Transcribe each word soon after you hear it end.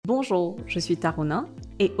Bonjour, je suis Taroonah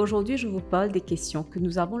et aujourd'hui je vous parle des questions que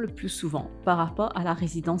nous avons le plus souvent par rapport à la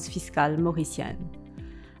résidence fiscale mauricienne.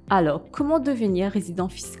 Alors, comment devenir résident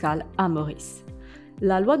fiscal à Maurice?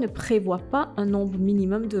 La loi ne prévoit pas un nombre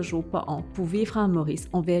minimum de jours par an pour vivre à Maurice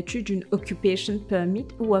en vertu d'une occupation permit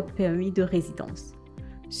ou un permis de résidence.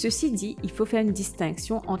 Ceci dit, il faut faire une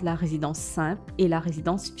distinction entre la résidence simple et la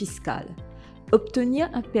résidence fiscale. Obtenir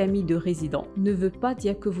un permis de résident ne veut pas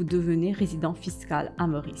dire que vous devenez résident fiscal à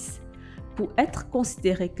Maurice. Pour être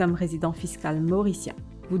considéré comme résident fiscal mauricien,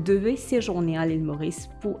 vous devez séjourner à l'île Maurice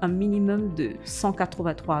pour un minimum de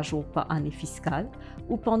 183 jours par année fiscale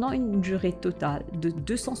ou pendant une durée totale de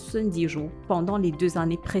 270 jours pendant les 2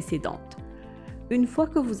 années précédentes. Une fois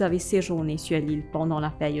que vous avez séjourné sur l'île pendant la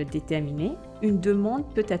période déterminée, une demande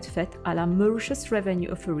peut être faite à la Mauritius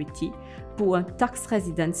Revenue Authority pour un Tax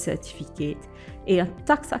Resident Certificate et un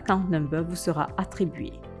Tax Account Number vous sera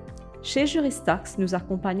attribué. Chez JurisTax, nous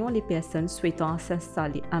accompagnons les personnes souhaitant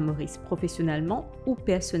s'installer à Maurice professionnellement ou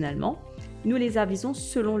personnellement. Nous les avisons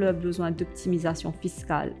selon leurs besoins d'optimisation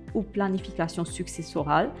fiscale ou planification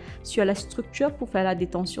successorale sur la structure pour faire la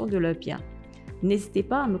détention de leurs biens. N'hésitez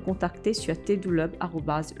pas à me contacter sur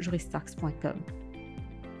tdoolub@juristax.com.